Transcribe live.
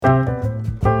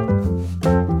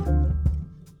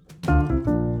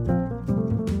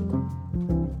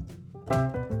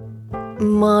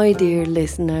My dear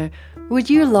listener, would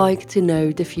you like to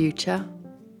know the future?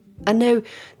 I know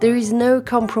there is no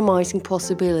compromising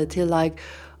possibility like,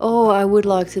 oh, I would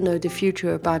like to know the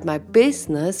future about my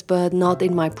business, but not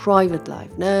in my private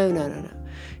life. No.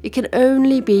 It can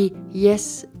only be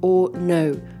yes or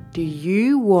no. Do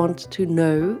you want to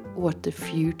know what the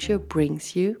future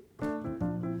brings you?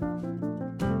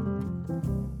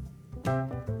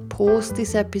 Pause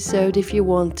this episode if you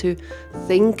want to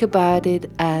think about it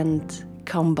and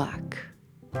come back.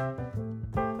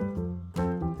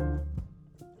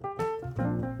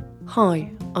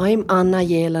 Hi, I'm Anna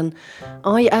Jelen.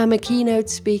 I am a keynote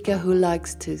speaker who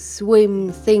likes to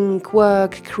swim, think,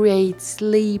 work, create,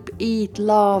 sleep, eat,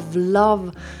 laugh,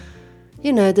 love.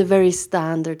 You know, the very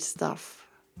standard stuff.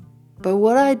 But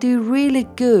what I do really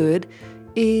good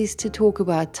is to talk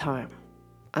about time.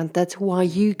 And that's why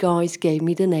you guys gave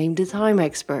me the name The Time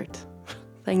Expert.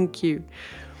 Thank you.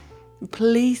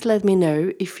 Please let me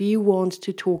know if you want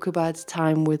to talk about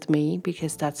time with me,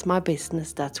 because that's my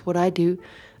business, that's what I do,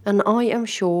 and I am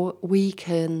sure we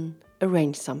can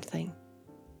arrange something.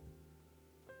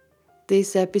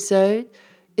 This episode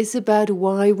is about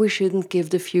why we shouldn't give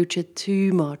the future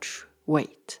too much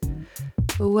weight.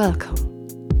 Welcome.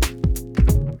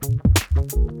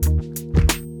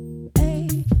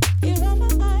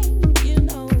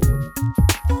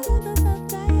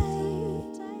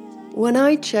 When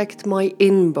I checked my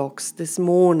inbox this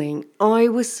morning, I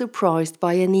was surprised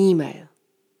by an email.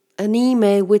 An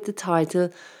email with the title,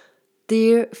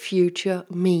 Dear Future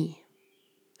Me.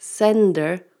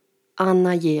 Sender,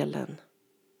 Anna Jelen.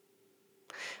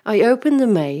 I opened the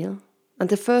mail and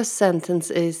the first sentence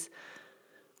is,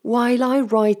 while I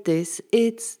write this,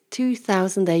 it's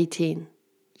 2018.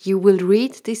 You will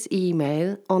read this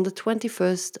email on the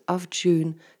 21st of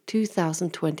June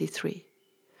 2023.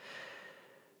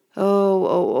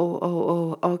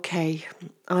 Okay.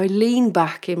 I lean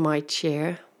back in my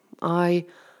chair. I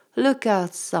look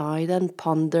outside and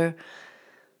ponder,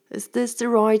 is this the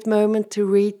right moment to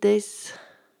read this?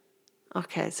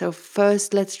 Okay, so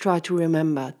first let's try to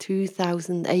remember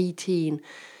 2018.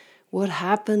 What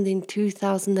happened in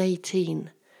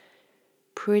 2018?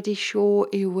 Pretty sure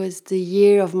it was the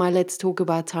year of my Let's Talk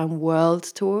About Time World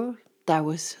Tour. That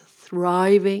was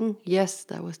thriving. Yes,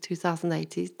 that was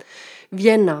 2018.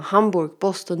 Vienna, Hamburg,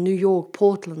 Boston, New York,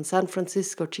 Portland, San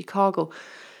Francisco, Chicago.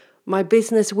 My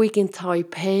business week in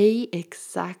Taipei,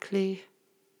 exactly.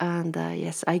 And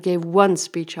yes, I gave one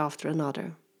speech after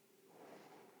another.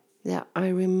 Yeah, I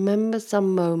remember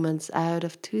some moments out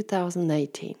of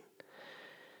 2018.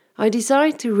 I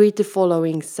decided to read the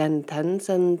following sentence,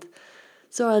 and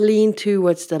so I lean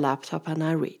towards the laptop and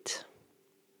I read.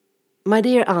 My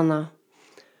dear Anna,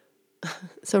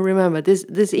 so remember,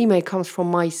 this email comes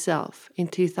from myself in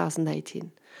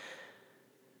 2018.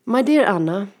 My dear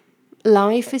Anna,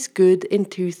 life is good in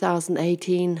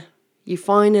 2018. You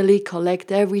finally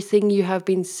collect everything you have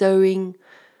been sowing.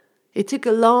 It took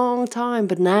a long time,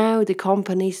 but now the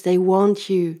companies, they want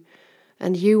you.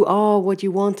 And you are what you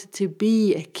wanted to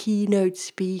be, a keynote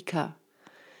speaker.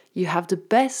 You have the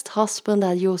best husband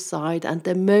at your side and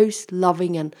the most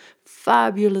loving and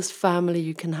fabulous family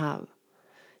you can have.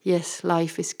 Yes,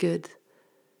 life is good.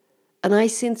 And I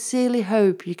sincerely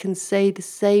hope you can say the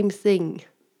same thing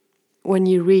when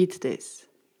you read this.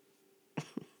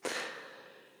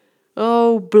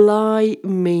 Oh,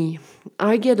 blimey.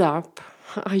 I get up,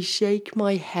 I shake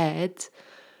my head,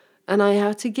 and I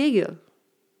have to giggle.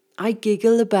 I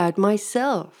giggle about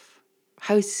myself,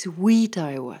 how sweet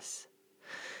I was,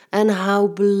 and how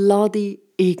bloody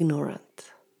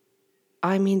ignorant.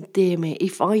 I mean, dear me,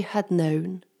 if I had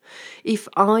known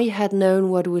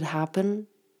what would happen,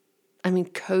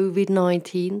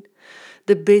 COVID-19,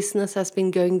 the business has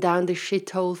been going down the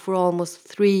shithole for almost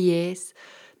 3 years.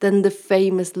 Then the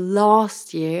famous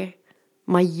last year,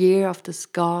 my year of the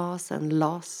scars and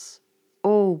loss.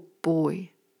 Oh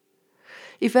boy.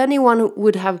 If anyone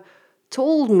would have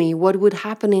told me what would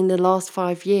happen in the last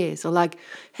 5 years, or like,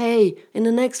 hey, in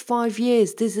the next 5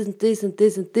 years, this and this and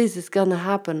this and this is gonna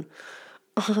happen,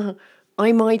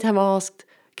 I might have asked,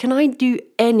 can I do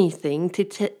anything to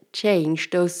change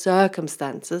those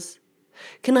circumstances?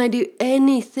 Can I do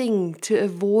anything to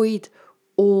avoid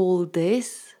all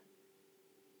this?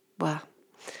 Well,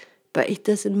 but it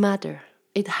doesn't matter.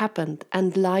 It happened,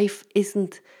 and life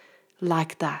isn't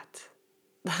like that.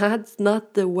 That's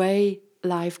not the way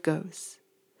life goes.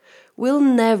 We'll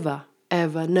never,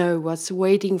 ever know what's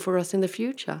waiting for us in the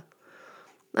future.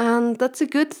 And that's a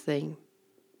good thing.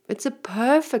 It's a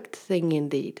perfect thing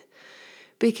indeed.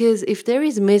 Because if there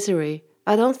is misery,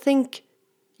 I don't think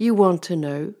you want to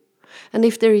know. And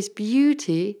if there is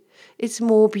beauty, it's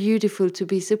more beautiful to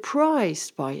be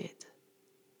surprised by it.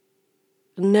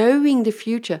 Knowing the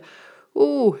future,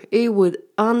 oh, it would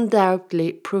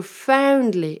undoubtedly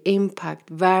profoundly impact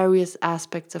various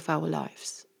aspects of our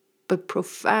lives. But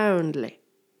profoundly.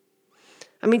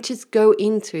 I mean, just go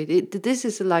into it. This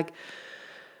is like,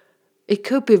 it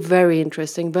could be very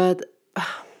interesting, but,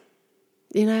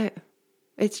 you know,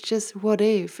 it's just what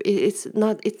if. It's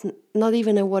not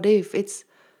even a what if, it's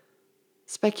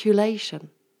speculation.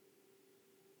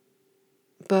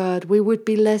 But we would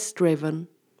be less driven.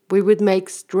 We would make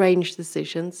strange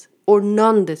decisions or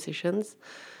non-decisions,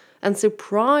 and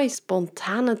surprise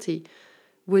spontaneity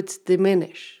would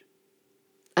diminish.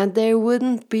 And there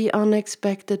wouldn't be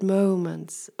unexpected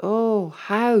moments. Oh,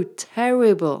 how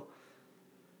terrible.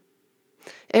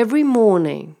 Every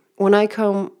morning when I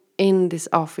come in this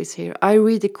office here, I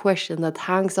read a question that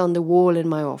hangs on the wall in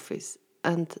my office,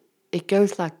 and it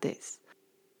goes like this.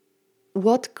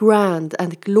 What grand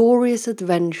and glorious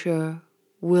adventure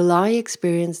will I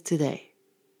experience today?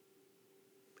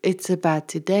 It's about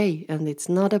today and it's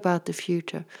not about the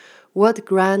future. What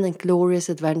grand and glorious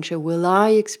adventure will I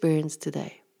experience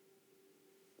today?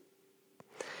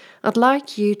 I'd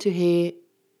like you to hear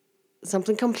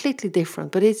something completely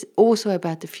different, but it's also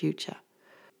about the future.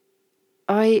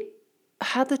 I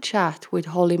had a chat with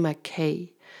Holly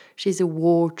McKay. She's a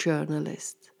war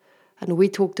journalist. And we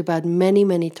talked about many,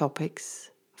 many topics,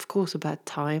 of course, about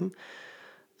time.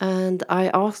 And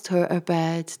I asked her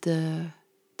about the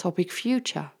topic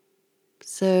future.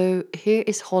 So here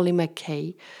is Holly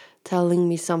McKay telling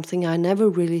me something I never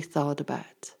really thought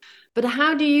about. But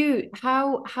how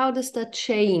does that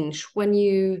change when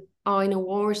you are in a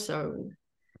war zone?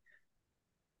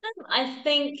 I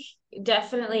think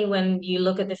definitely when you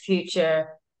look at the future,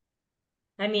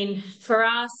 I mean, for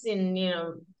us in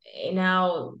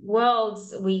our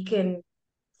worlds, we can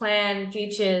plan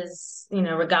futures,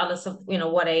 regardless of,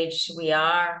 what age we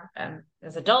are.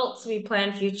 As adults, we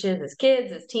plan futures as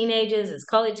kids, as teenagers, as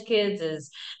college kids, as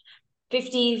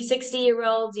 50, 60-year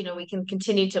olds, we can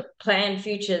continue to plan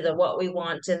futures of what we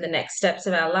want in the next steps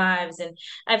of our lives. And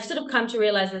I've sort of come to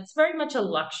realize that it's very much a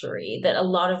luxury that a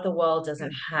lot of the world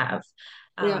doesn't have.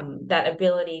 Yeah, That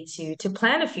ability to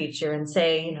plan a future and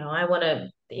say, I want to,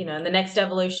 in the next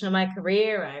evolution of my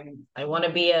career, I want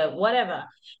to be a whatever,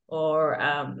 or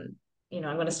I'm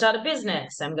going to start a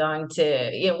business. I'm going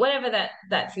to, whatever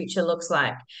that future looks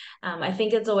like. I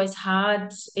think it's always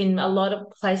hard in a lot of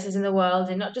places in the world,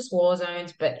 and not just war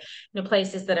zones, but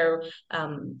places that are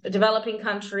developing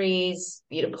countries,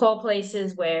 poor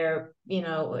places where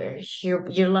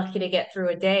you're lucky to get through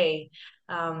a day.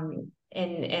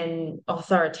 And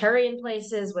authoritarian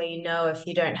places where if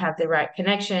you don't have the right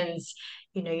connections,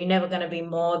 you're never going to be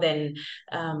more than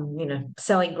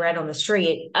selling bread on the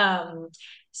street.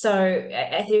 So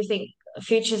I do think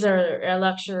futures are a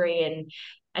luxury, and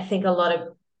I think a lot of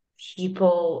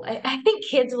people, I think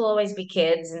kids will always be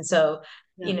kids, and so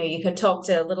yeah, you can talk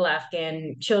to little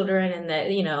Afghan children, and that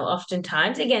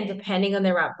oftentimes, again, depending on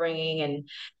their upbringing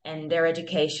and their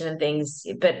education and things,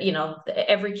 but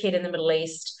every kid in the Middle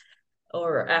East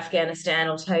or Afghanistan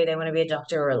will tell you they want to be a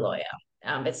doctor or a lawyer.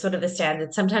 It's sort of the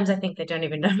standard. Sometimes I think they don't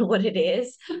even know what it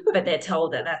is, but they're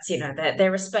told that that's that they're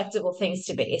respectable things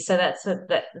to be. So that's what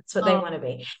they oh, want to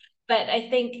be. But I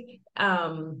think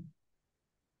yeah,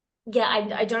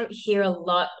 I don't hear a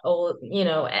lot, or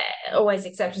always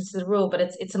exceptions to the rule, but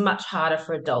it's much harder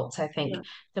for adults, I think, yeah,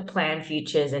 to plan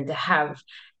futures and to have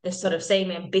the sort of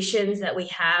same ambitions that we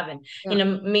have. And yeah,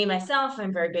 me myself,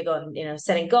 I'm very big on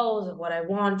setting goals of what I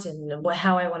want and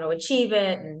how I want to achieve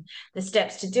it and the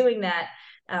steps to doing that.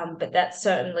 But that's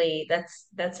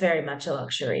very much a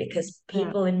luxury, because yeah,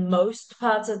 people in most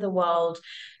parts of the world,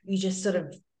 you just sort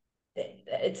of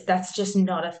that's just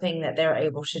not a thing that they're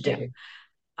able to yeah, do. yeah,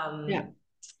 Um, yeah,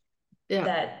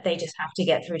 that they just have to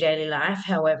get through daily life,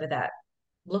 however that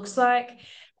looks like.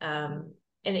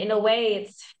 And in a way,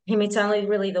 it's only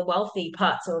really the wealthy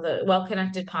parts or the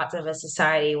well-connected parts of a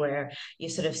society where you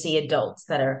sort of see adults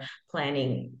that are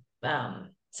planning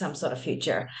some sort of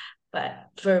future. But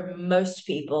for most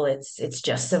people, it's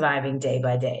just surviving day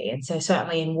by day. And so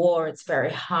certainly in war, it's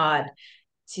very hard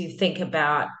to think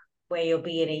about where you'll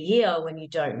be in a year when you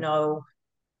don't know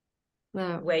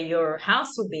yeah, where your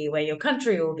house will be, where your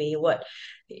country will be, what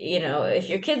if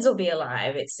your kids will be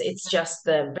alive. It's just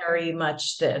the very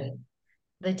much the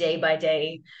day by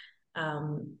day,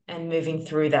 and moving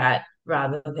through that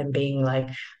rather than being like,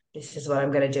 this is what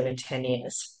I'm going to do in 10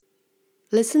 years.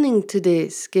 Listening to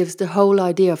this gives the whole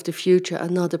idea of the future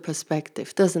another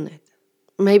perspective, doesn't it?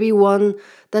 Maybe one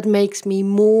that makes me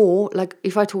more, like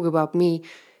if I talk about me,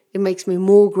 It makes me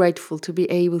more grateful to be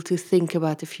able to think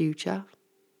about the future.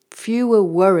 Fewer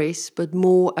worries, but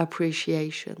more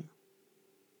appreciation.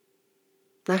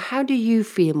 Now, how do you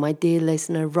feel, my dear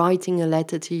listener, writing a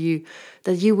letter to you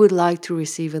that you would like to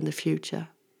receive in the future?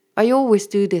 I always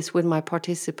do this with my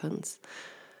participants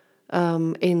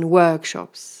in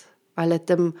workshops. I let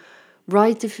them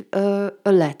write a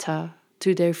letter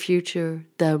to their future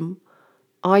them.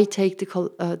 I take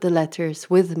the letters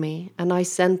with me and I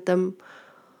send them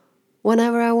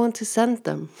whenever I want to send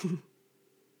them.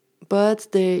 But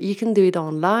you can do it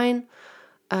online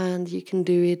and you can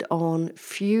do it on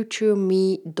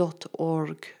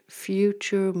futureme.org.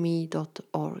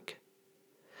 Futureme.org.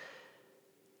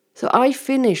 So I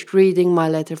finished reading my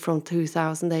letter from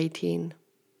 2018.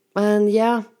 And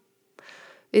yeah,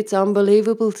 it's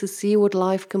unbelievable to see what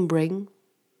life can bring.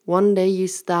 One day you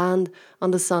stand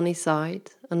on the sunny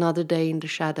side, another day in the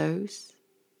shadows.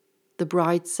 The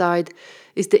bright side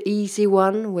is the easy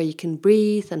one where you can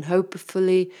breathe and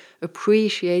hopefully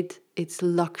appreciate its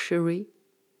luxury.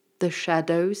 The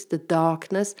shadows, the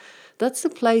darkness, that's the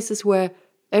places where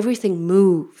everything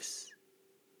moves.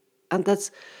 And that's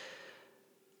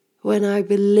when I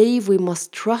believe we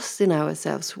must trust in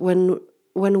ourselves, when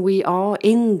we are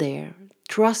in there,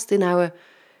 trust in our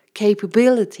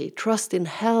capability, trust in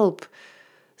help,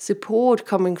 support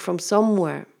coming from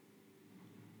somewhere.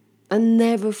 And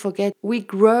never forget, we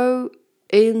grow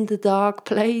in the dark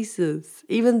places.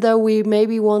 Even though we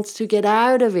maybe want to get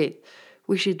out of it,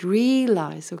 we should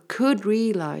realize or could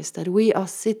realize that we are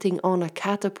sitting on a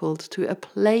catapult to a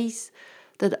place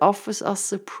that offers us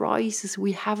surprises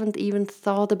we haven't even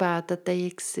thought about that they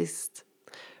exist.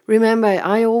 Remember,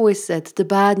 I always said the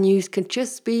bad news can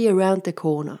just be around the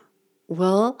corner.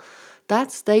 Well,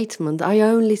 that statement I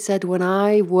only said when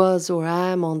I was or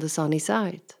am on the sunny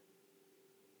side.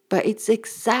 But it's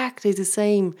exactly the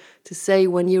same to say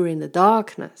when you're in the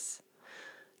darkness.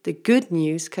 The good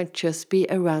news can just be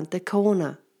around the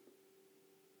corner.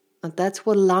 And that's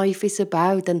what life is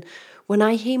about. And when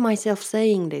I hear myself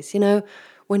saying this,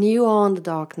 when you are on the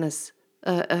darkness,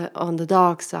 on the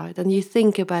dark side, and you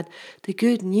think about the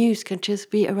good news can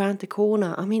just be around the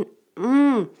corner,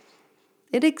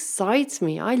 it excites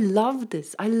me. I love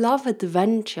this. I love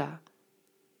adventure.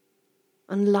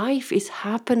 And life is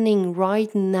happening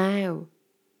right now.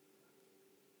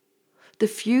 The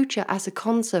future as a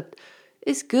concept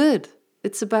is good.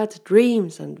 It's about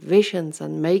dreams and visions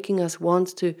and making us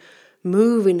want to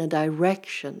move in a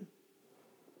direction.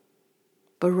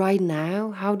 But right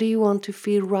now, how do you want to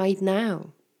feel right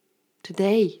now?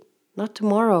 Today, not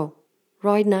tomorrow,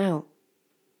 right now.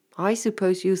 I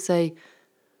suppose you say,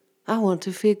 I want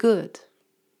to feel good.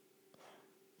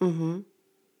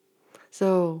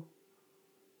 So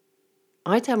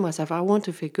I tell myself I want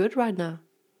to feel good right now.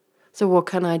 So what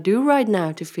can I do right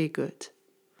now to feel good?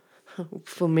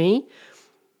 For me,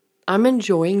 I'm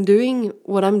enjoying doing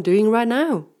what I'm doing right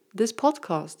now, this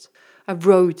podcast. I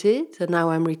wrote it and now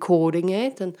I'm recording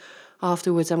it and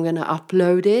afterwards I'm going to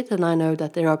upload it and I know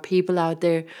that there are people out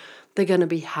there, they're going to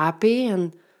be happy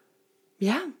and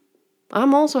yeah,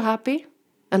 I'm also happy.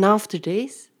 And after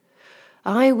this,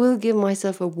 I will give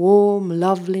myself a warm,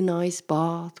 lovely, nice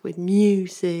bath with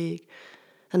music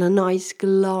and a nice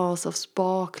glass of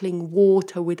sparkling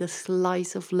water with a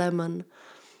slice of lemon.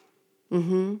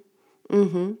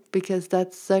 Because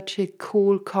that's such a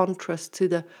cool contrast to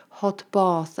the hot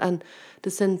bath and the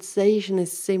sensation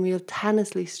is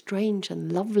simultaneously strange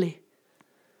and lovely.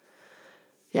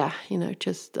 Yeah,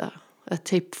 just a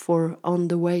tip for on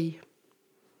the way.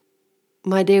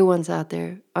 My dear ones out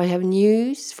there, I have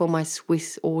news for my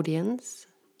Swiss audience.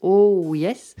 Oh,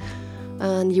 yes.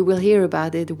 And you will hear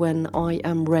about it when I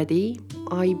am ready.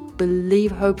 I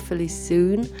believe hopefully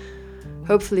soon.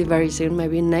 Hopefully very soon,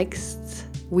 maybe next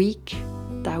week.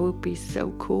 That would be so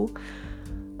cool.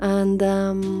 And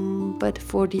but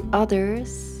for the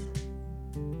others,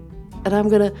 and I'm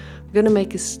gonna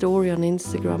make a story on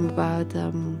Instagram about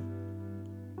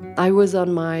I was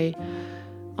on my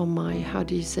how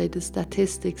do you say the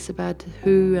statistics about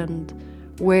who and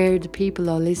where the people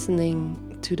are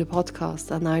listening to the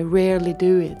podcast, and I rarely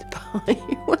do it, but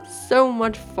it was so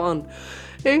much fun.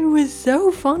 It was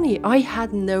so funny. I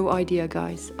had no idea,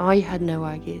 guys. I had no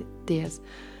ideas.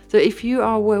 So if you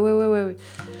are wait,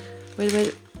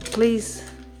 please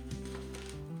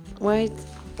wait,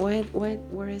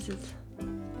 where is it?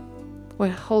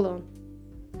 Wait, hold on.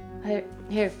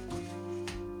 Here.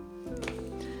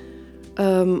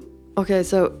 Okay,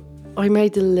 so I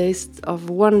made a list of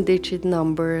 1-digit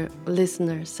number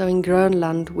listeners. So in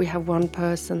Grönland, we have 1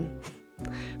 person.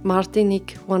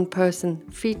 Martinique, 1 person.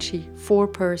 Fiji, 4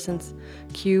 persons.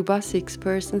 Cuba, 6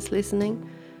 persons listening.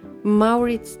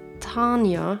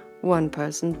 Mauritania, 1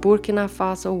 person. Burkina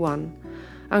Faso, 1.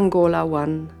 Angola,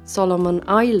 1. Solomon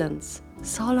Islands,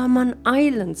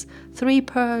 3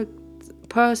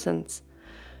 persons.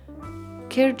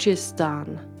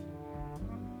 Kyrgyzstan,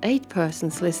 8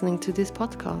 persons listening to this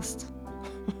podcast.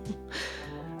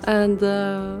 and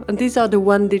these are the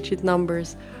 1-digit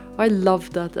numbers. I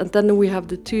love that. And then we have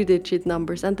the 2-digit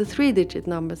numbers and the 3-digit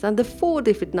numbers and the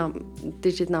 4-digit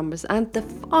numbers and the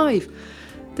 5.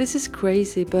 This is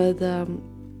crazy, but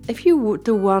if you were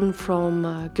the one from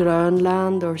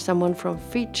Grönland or someone from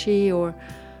Fiji or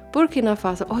Burkina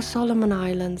Faso or Solomon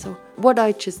Islands or what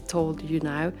I just told you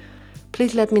now,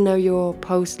 please let me know your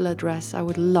postal address. I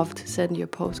would love to send you a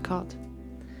postcard.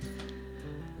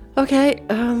 Okay,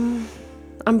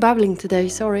 I'm babbling today,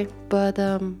 sorry, but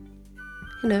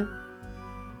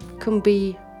can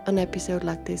be an episode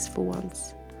like this for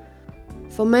once.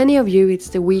 For many of you, it's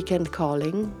the weekend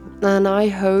calling, and I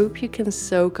hope you can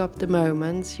soak up the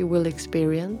moments you will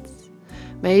experience.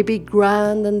 Maybe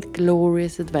grand and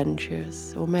glorious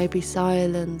adventures, or maybe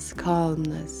silence,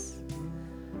 calmness.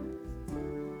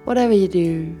 Whatever you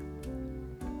do,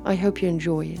 I hope you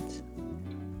enjoy it.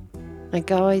 And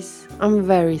guys, I'm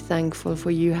very thankful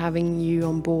for you having you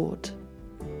on board.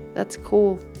 That's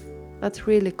cool. That's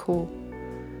really cool.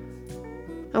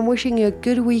 I'm wishing you a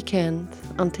good weekend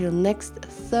until next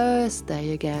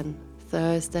Thursday again.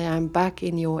 Thursday, I'm back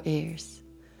in your ears.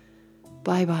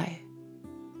 Bye-bye.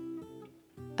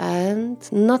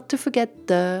 And not to forget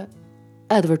the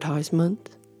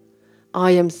advertisement.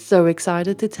 I am so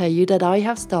excited to tell you that I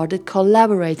have started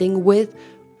collaborating with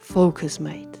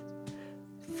Focusmate.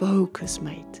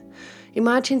 Focusmate.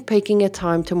 Imagine picking a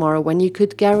time tomorrow when you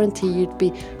could guarantee you'd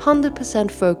be 100%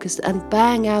 focused and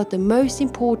bang out the most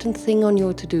important thing on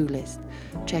your to-do list.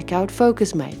 Check out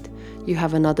Focusmate. You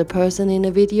have another person in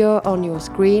a video on your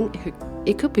screen,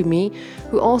 it could be me,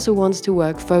 who also wants to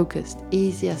work focused.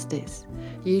 Easy as this.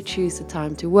 You choose the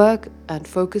time to work and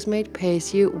Focusmate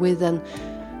pairs you with an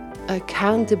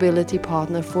accountability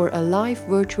partner for a live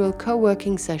virtual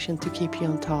co-working session to keep you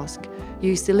on task.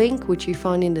 Use the link which you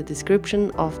find in the description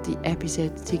of the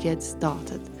episode to get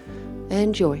started.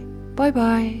 Enjoy. Bye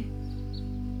bye.